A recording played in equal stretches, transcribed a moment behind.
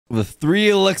The 3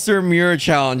 Elixir Mirror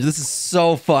Challenge. This is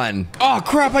so fun. Oh,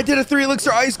 crap. I did a 3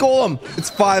 Elixir Ice Golem. It's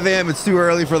 5 a.m. It's too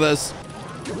early for this.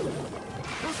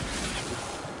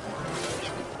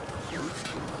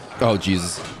 Oh,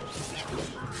 Jesus.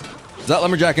 Is that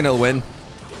Lumberjack gonna win?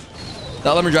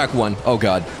 That Lumberjack won. Oh,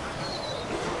 God.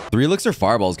 3 Elixir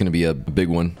Fireball is gonna be a big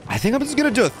one. I think I'm just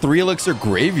gonna do a 3 Elixir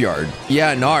Graveyard.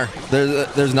 Yeah, Nar.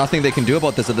 There's nothing they can do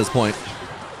about this at this point.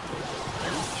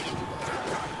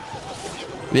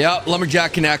 Yeah,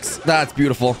 Lumberjack connects. That's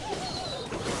beautiful.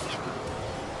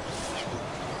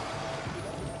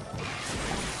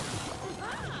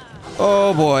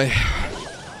 Oh, boy.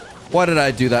 Why did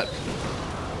I do that?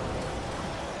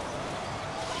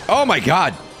 Oh, my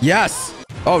God. Yes.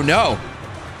 Oh, no.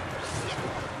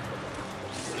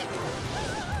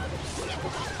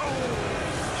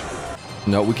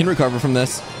 No, we can recover from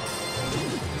this.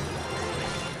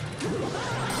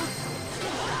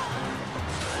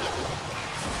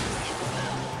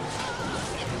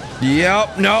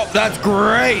 Yep. No, that's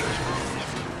great.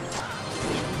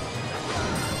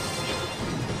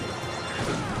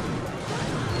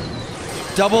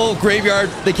 Double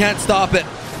graveyard. They can't stop it.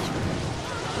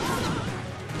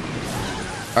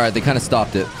 All right, they kind of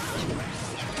stopped it.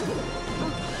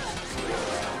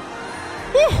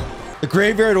 Whew. The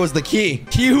graveyard was the key.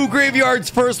 He who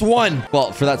graveyards first won.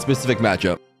 Well, for that specific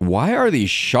matchup. Why are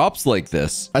these shops like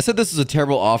this? I said this is a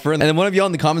terrible offer, and then one of y'all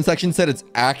in the comment section said it's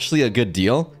actually a good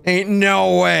deal. Ain't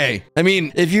no way. I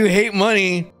mean, if you hate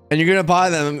money and you're gonna buy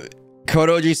them,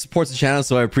 Code OG supports the channel,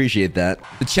 so I appreciate that.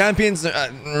 The champions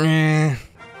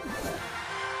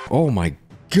oh my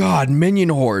God, minion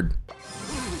horde.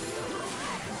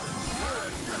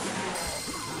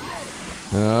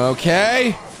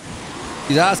 Okay.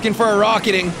 He's asking for a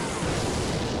rocketing.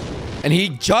 And he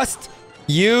just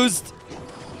used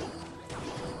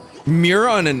Mirror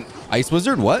on an Ice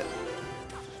Wizard? What?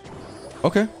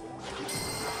 Okay.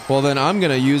 Well, then I'm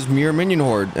going to use Mirror Minion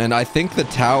Horde. And I think the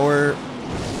tower...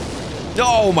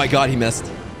 Oh my God, he missed.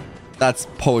 That's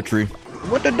poetry.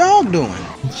 What the dog doing?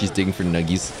 She's digging for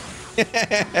nuggies. Is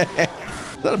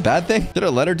that a bad thing? Did I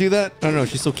let her do that? I don't know.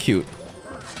 She's so cute.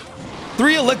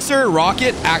 3 Elixir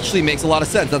Rocket actually makes a lot of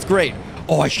sense. That's great.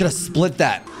 Oh, I should have split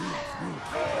that.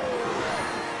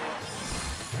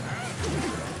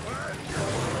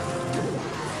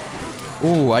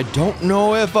 Oh, I don't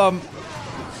know if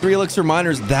 3 Elixir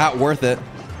Miner is that worth it.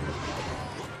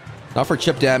 Not for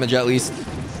chip damage, at least.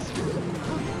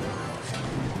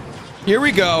 Here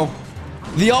we go.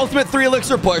 The ultimate 3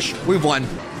 Elixir push. We've won.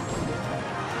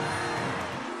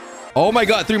 Oh my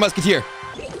God, 3 Musketeer.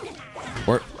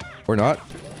 Or not.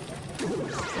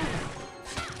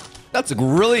 That's a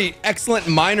really excellent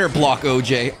miner block,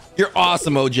 OJ. You're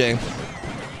awesome, OJ.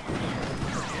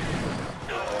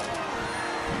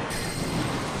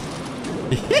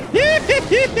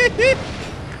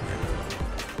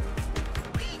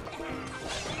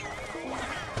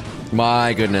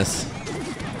 My goodness.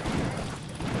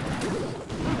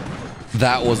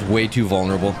 That was way too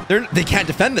vulnerable. They can't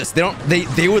defend this.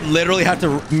 They would literally have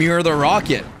to mirror the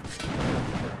rocket.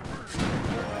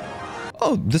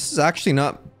 Oh, this is actually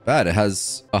not bad. It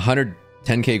has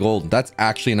 110k gold. That's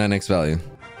actually a 9x value.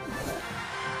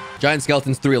 Giant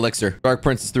Skeletons 3 Elixir. Dark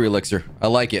Princess 3 Elixir. I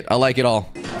like it. I like it all.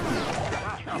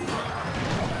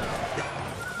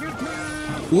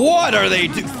 What are they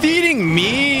feeding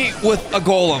me with a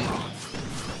golem?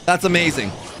 That's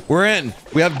amazing. We're in.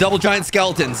 We have double Giant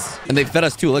Skeletons. And they fed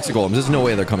us 2 Elixir Golems. There's no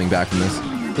way they're coming back from this.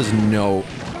 There's no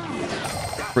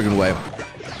friggin' way.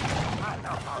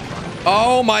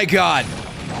 Oh my God.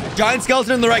 Giant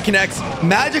Skeleton on the right connects.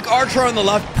 Magic Archer on the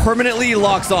left permanently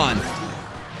locks on.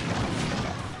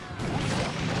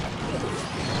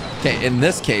 Okay, in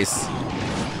this case...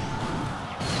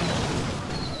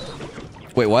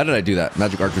 Wait, why did I do that?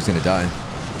 Magic Archer's gonna die.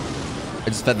 I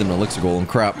just fed them an Elixir Golem.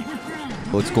 Crap.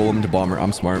 Elixir Golem to Bomber.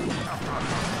 I'm smart.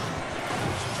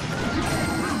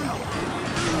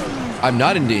 I'm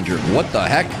not in danger. What the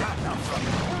heck?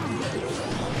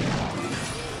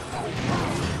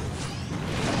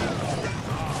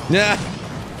 Yeah.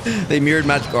 They mirrored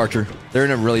Magic Archer. They're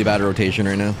in a really bad rotation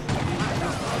right now.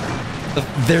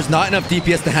 There's not enough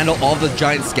DPS to handle all the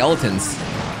giant skeletons.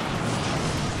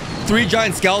 3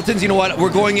 giant skeletons. You know what?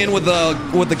 We're going in with the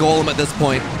golem at this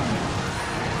point.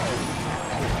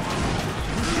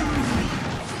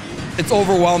 It's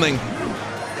overwhelming.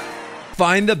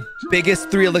 Find the biggest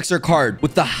 3 Elixir card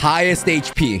with the highest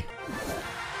HP.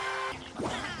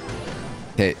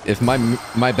 Okay, if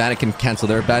my bandit can cancel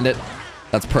their bandit,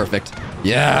 that's perfect.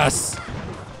 Yes.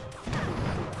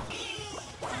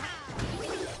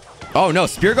 Oh no,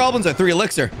 Spear Goblins are 3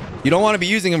 Elixir. You don't want to be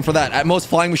using them for that. At most,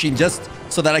 Flying Machine just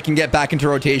so that I can get back into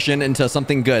rotation into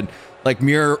something good, like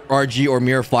Mirror RG or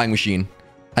Mirror Flying Machine.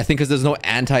 I think because there's no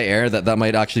anti-air, that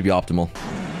might actually be optimal.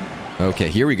 Okay,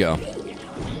 here we go.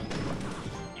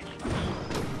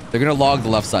 They're gonna log the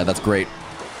left side. That's great.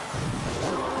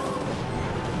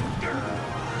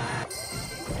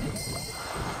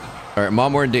 All right,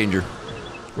 Mom, we're in danger.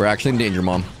 We're actually in danger,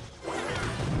 Mom.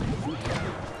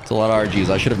 It's a lot of RGs.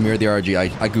 I should have mirrored the RG.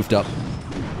 I goofed up.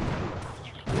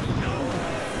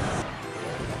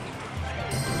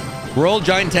 Royal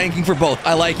Giant tanking for both.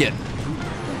 I like it.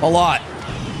 A lot.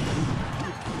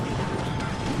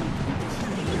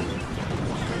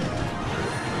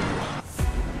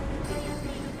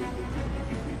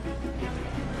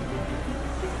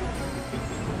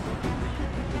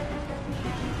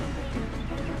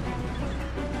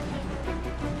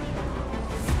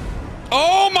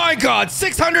 Oh my god,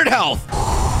 600 health.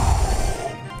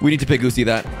 We need to pick Goosey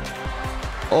that.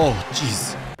 Oh,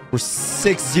 jeez. We're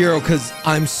 6-0 because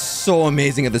I'm so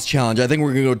amazing at this challenge. I think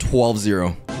we're going to go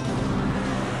 12-0.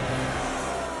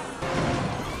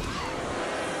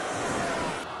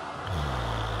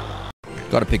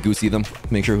 Gotta pick Goosey them.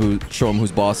 Make sure show him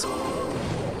who's boss.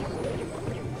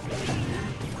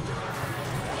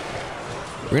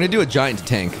 We're going to do a giant to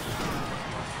tank.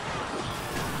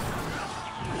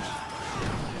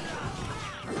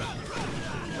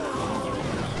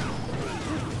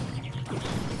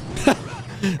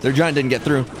 Their giant didn't get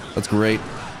through. That's great.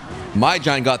 My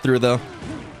giant got through, though.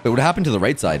 Wait, what happened to the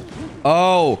right side?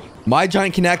 Oh, my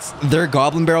giant connects. Their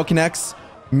goblin barrel connects.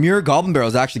 Mirror goblin barrel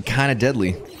is actually kind of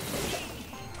deadly.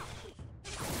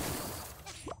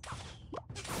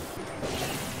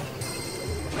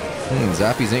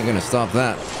 Zappies ain't gonna stop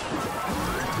that.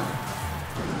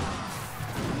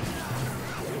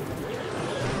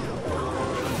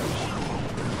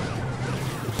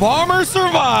 Bomber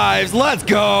survives. Let's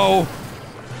go.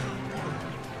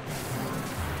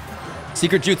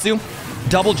 Secret Jutsu.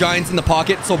 Double giants in the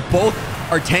pocket, so both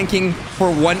are tanking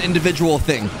for one individual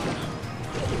thing.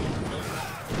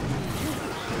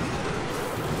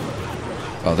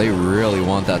 Oh, they really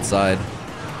want that side.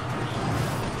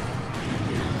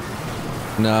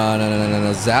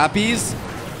 No. Zappies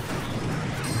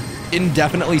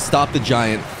indefinitely stop the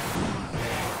giant.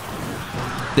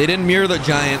 They didn't mirror the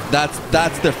giant.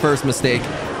 That's their first mistake.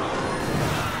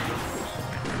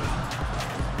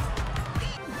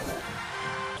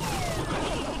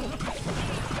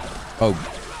 Oh,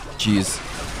 jeez.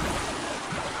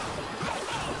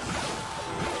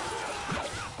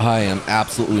 I am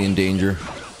absolutely in danger.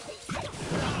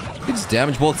 They just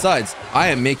damage both sides. I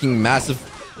am making massive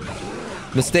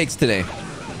mistakes today.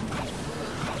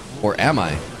 Or am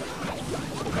I?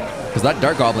 Because that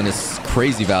Dark Goblin is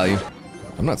crazy value.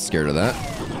 I'm not scared of that.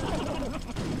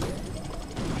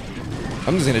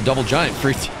 I'm just gonna double giant.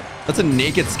 That's a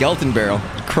naked skeleton barrel.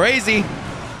 Crazy.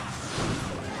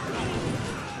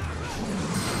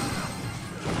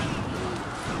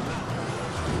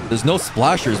 There's no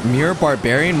splashers. Mirror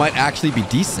Barbarian might actually be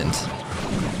decent.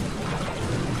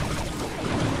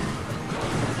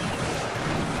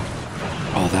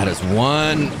 Oh, that is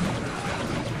one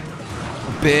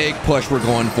big push we're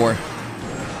going for.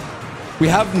 We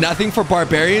have nothing for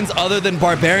barbarians other than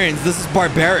barbarians. This is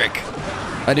barbaric.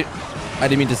 I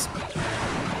didn't mean to...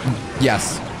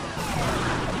 Yes.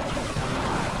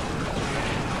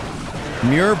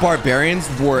 Mirror barbarians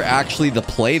were actually the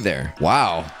play there.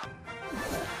 Wow.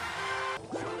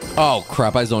 Oh,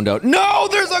 crap. I zoned out. No,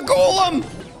 there's a golem!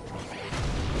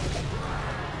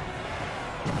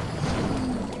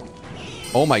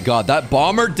 Oh my god. That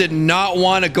bomber did not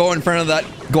want to go in front of that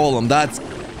golem. That's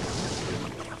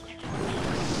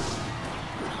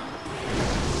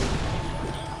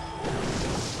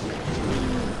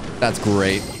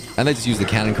great. And they just use the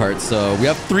cannon cart. So we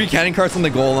have 3 cannon carts on the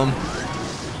golem.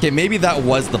 Okay, maybe that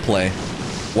was the play.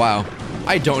 Wow.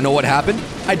 I don't know what happened.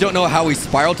 I don't know how we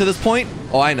spiraled to this point.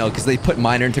 Oh, I know, because they put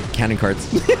miner and took cannon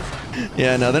carts.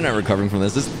 Yeah, no, they're not recovering from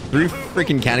this. There's 3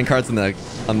 freaking cannon carts on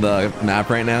the map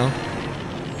right now.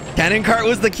 Cannon cart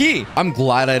was the key. I'm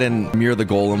glad I didn't mirror the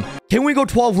golem. Can we go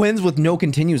 12 wins with no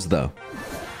continues, though?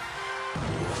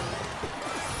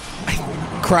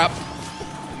 Crap.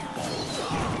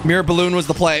 Mirror balloon was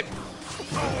the play.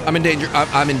 I'm in danger.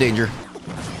 I'm in danger.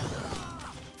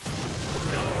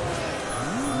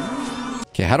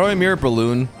 Okay, how do I mirror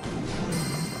balloon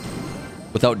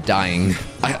without dying?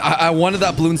 I wanted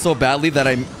that balloon so badly that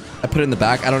I put it in the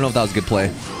back. I don't know if that was a good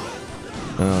play.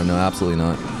 Oh, no, absolutely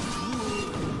not.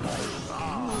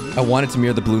 I wanted to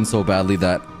mirror the balloon so badly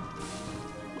that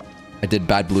I did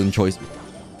bad balloon choice.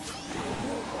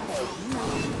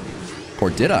 Or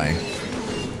did I?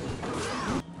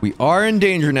 We are in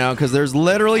danger now because there's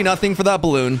literally nothing for that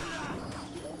balloon.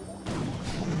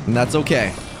 And that's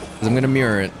okay, because I'm going to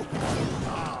mirror it.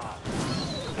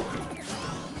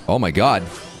 Oh my god.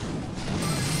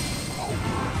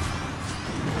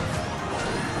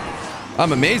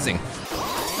 I'm amazing.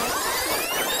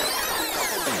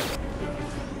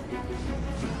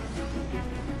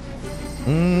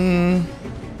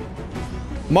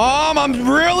 Mom, I'm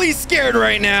really scared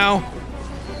right now.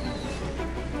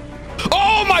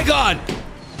 Oh my god!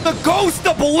 The ghost,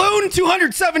 the balloon,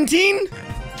 217?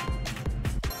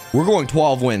 We're going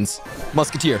 12 wins.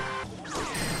 Musketeer.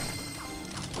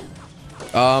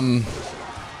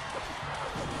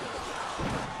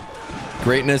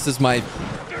 Greatness is my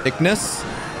thickness.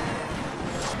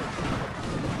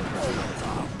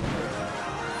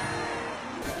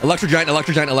 Electro Giant,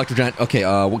 Electro Giant, Electro Giant. Okay,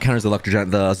 what counters Electro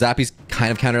Giant? The Zappies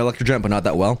kind of counter Electro Giant, but not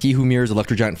that well. He who mirrors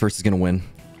Electro Giant first is gonna win.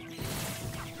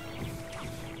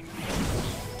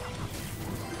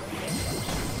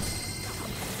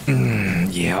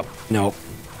 Yep. Nope.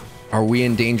 Are we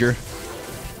in danger?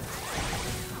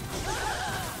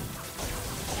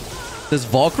 Does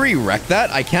Valkyrie wreck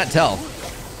that? I can't tell.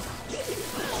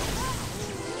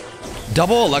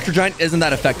 Double Electro Giant isn't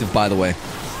that effective, by the way.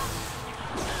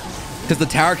 Because the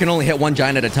tower can only hit one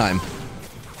giant at a time.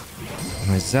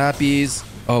 My Zappies.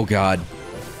 Oh, God.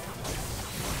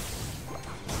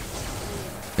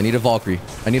 I need a Valkyrie.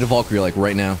 I need a Valkyrie, like,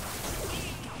 right now.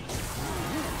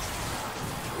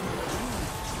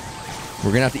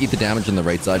 We're gonna have to eat the damage on the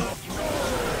right side.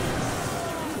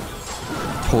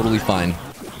 Totally fine.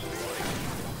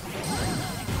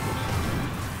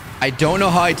 I don't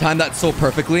know how I timed that so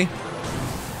perfectly.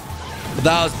 But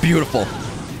that was beautiful.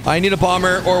 I need a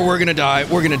bomber or we're gonna die.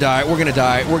 We're gonna die. We're gonna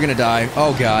die. We're gonna die.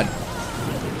 Oh, God. I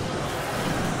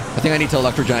think I need to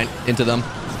Electro Giant into them.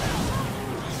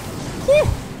 Woo!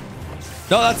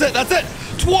 No, that's it. That's it.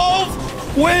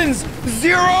 12 wins.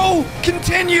 0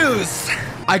 continues.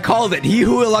 I called it. He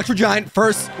who Electro Giant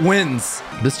first wins.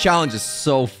 This challenge is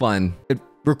so fun. It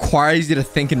requires you to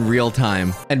think in real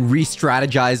time and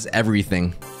re-strategize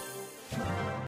everything.